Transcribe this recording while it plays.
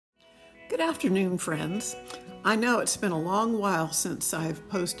Good afternoon, friends. I know it's been a long while since I've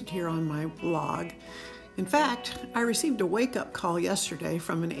posted here on my blog. In fact, I received a wake-up call yesterday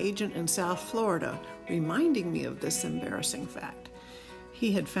from an agent in South Florida reminding me of this embarrassing fact.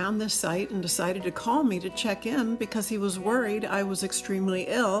 He had found this site and decided to call me to check in because he was worried I was extremely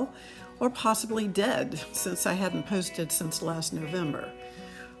ill or possibly dead since I hadn't posted since last November.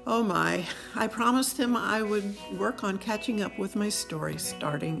 Oh my, I promised him I would work on catching up with my story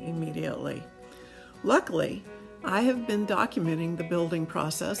starting immediately. Luckily, I have been documenting the building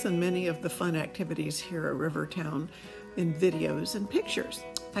process and many of the fun activities here at Rivertown in videos and pictures.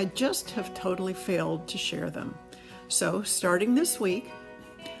 I just have totally failed to share them. So starting this week,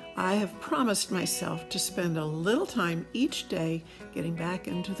 I have promised myself to spend a little time each day getting back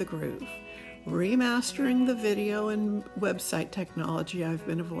into the groove, remastering the video and website technology I've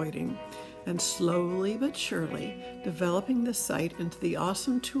been avoiding, and slowly but surely developing the site into the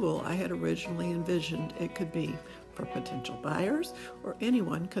awesome tool I had originally envisioned it could be for potential buyers or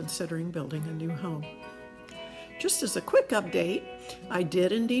anyone considering building a new home. Just as a quick update, I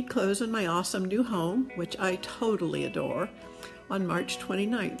did indeed close on my awesome new home, which I totally adore, on March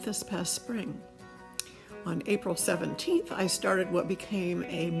 29th this past spring. On April 17th, I started what became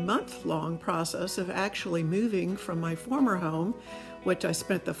a month-long process of actually moving from my former home, which I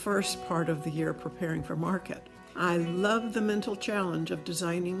spent the first part of the year preparing for market. I love the mental challenge of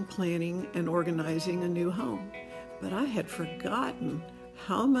designing, planning, and organizing a new home, but I had forgotten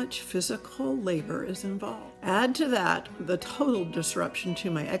how much physical labor is involved. Add to that the total disruption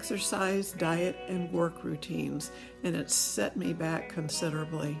to my exercise, diet, and work routines, and it set me back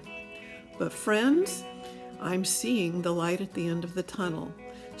considerably. But friends, I'm seeing the light at the end of the tunnel,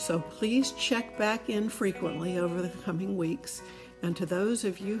 so please check back in frequently over the coming weeks. And to those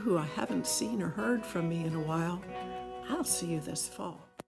of you who I haven't seen or heard from me in a while, I'll see you this fall.